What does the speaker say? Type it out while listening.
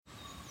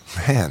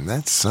Man,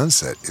 that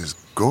sunset is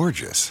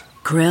gorgeous.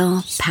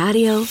 Grill,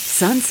 patio,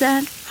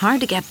 sunset.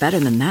 Hard to get better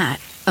than that.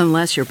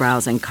 Unless you're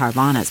browsing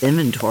Carvana's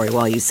inventory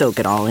while you soak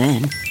it all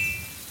in.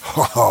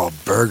 Oh,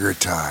 burger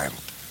time.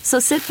 So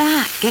sit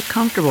back, get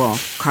comfortable.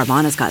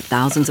 Carvana's got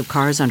thousands of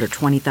cars under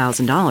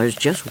 $20,000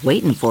 just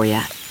waiting for you.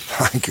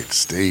 I could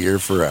stay here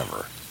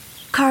forever.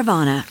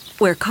 Carvana,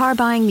 where car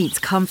buying meets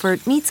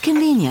comfort meets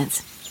convenience.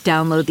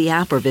 Download the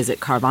app or visit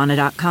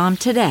Carvana.com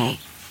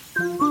today.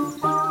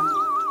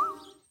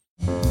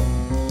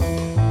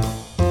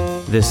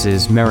 This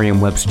is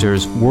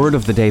Merriam-Webster's Word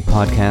of the Day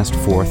podcast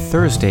for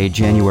Thursday,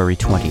 January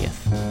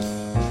 20th.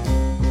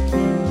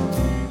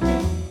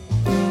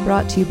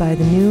 Brought to you by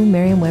the new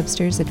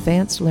Merriam-Webster's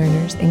Advanced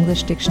Learners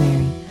English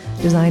Dictionary,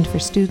 designed for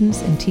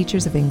students and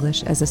teachers of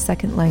English as a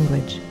second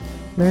language.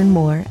 Learn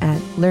more at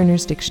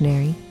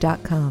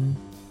learnersdictionary.com.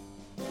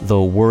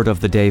 The word of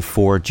the day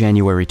for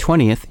January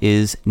 20th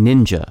is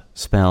ninja,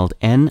 spelled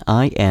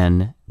N-I-N-J-A.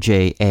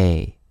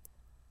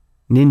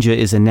 Ninja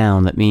is a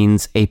noun that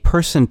means a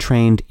person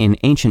trained in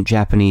ancient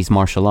Japanese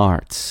martial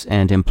arts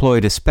and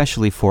employed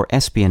especially for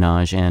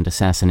espionage and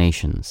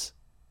assassinations.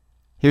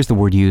 Here's the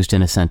word used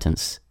in a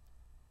sentence.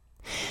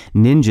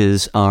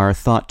 Ninjas are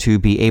thought to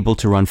be able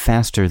to run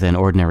faster than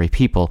ordinary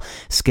people,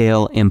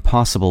 scale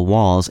impossible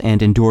walls,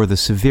 and endure the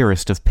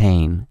severest of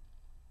pain.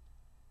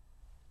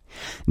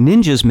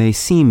 Ninjas may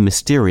seem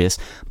mysterious,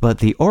 but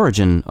the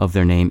origin of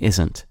their name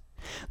isn't.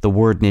 The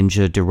word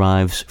ninja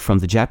derives from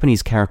the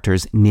Japanese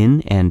characters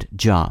nin and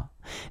juh.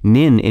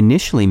 Nin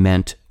initially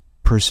meant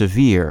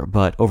persevere,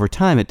 but over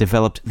time it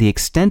developed the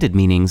extended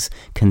meanings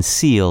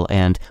conceal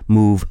and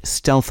move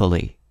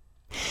stealthily.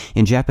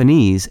 In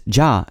Japanese,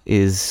 juh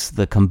is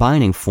the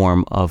combining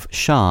form of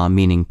sha,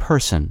 meaning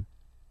person.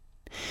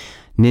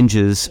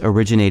 Ninjas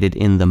originated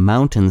in the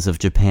mountains of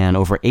Japan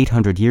over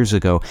 800 years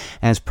ago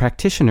as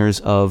practitioners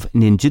of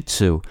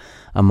ninjutsu,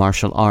 a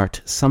martial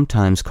art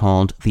sometimes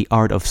called the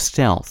art of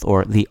stealth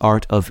or the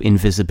art of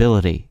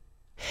invisibility.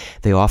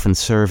 They often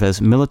serve as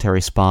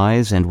military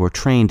spies and were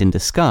trained in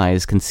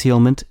disguise,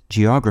 concealment,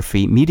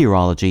 geography,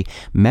 meteorology,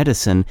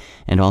 medicine,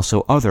 and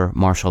also other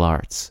martial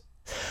arts.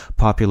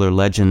 Popular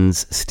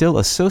legends still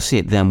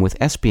associate them with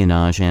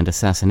espionage and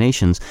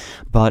assassinations,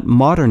 but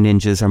modern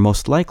ninjas are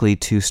most likely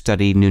to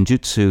study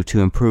ninjutsu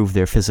to improve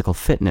their physical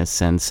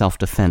fitness and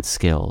self-defense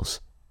skills.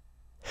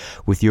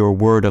 With your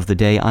word of the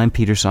day, I'm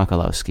Peter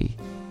Sokolowski.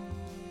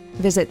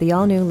 Visit the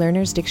all-new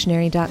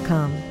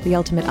learnersdictionary.com, the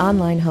ultimate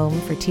online home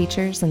for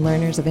teachers and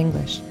learners of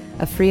English.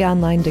 A free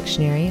online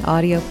dictionary,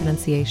 audio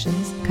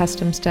pronunciations,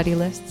 custom study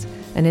lists,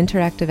 and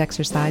interactive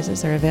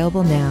exercises are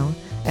available now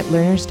at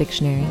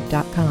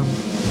learnersdictionary.com.